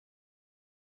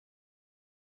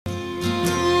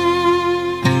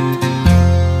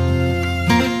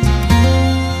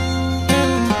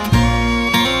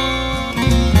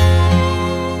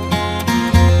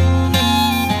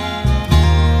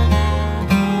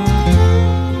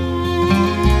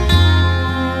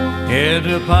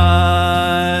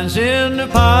in the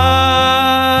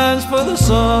pines, for the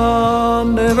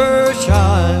sun never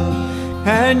shines,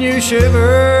 and you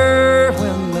shiver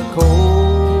when the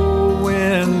cold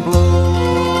wind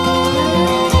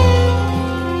blows.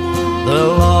 The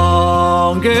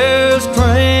longest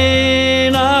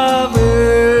train I've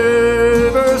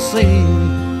ever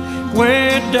seen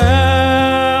went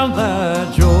down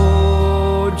that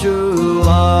Georgia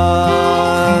line.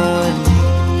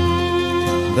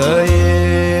 The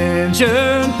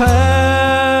engine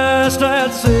passed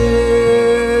at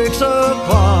 6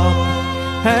 o'clock,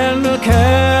 and the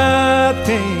cab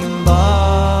came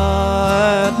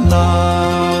by at 9.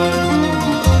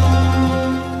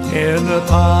 In the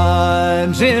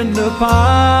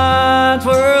pines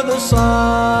where the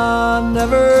sun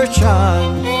never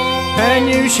shines, and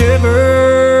you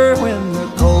shiver when the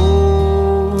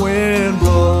cold wind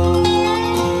blows.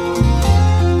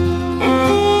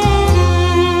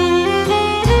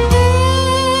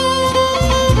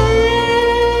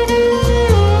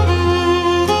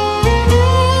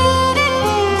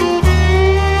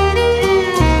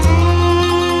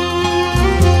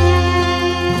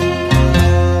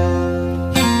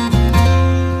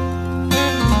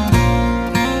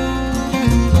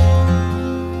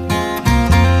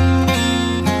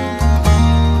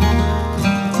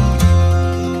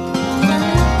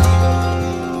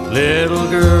 Little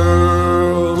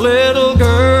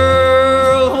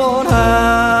girl, what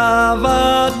have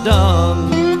I done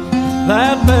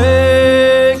that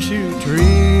makes you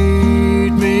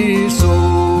treat me so?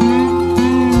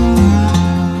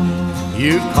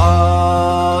 You've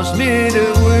caused me to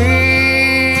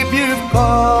weep, you've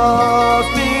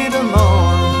caused me to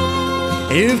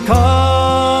mourn, you've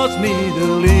caused me to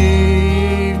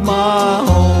leave my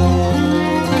home.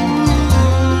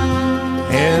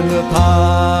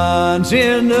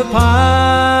 In the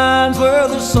pines where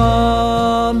the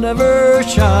sun never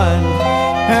shines,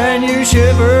 and you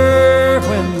shiver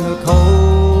when the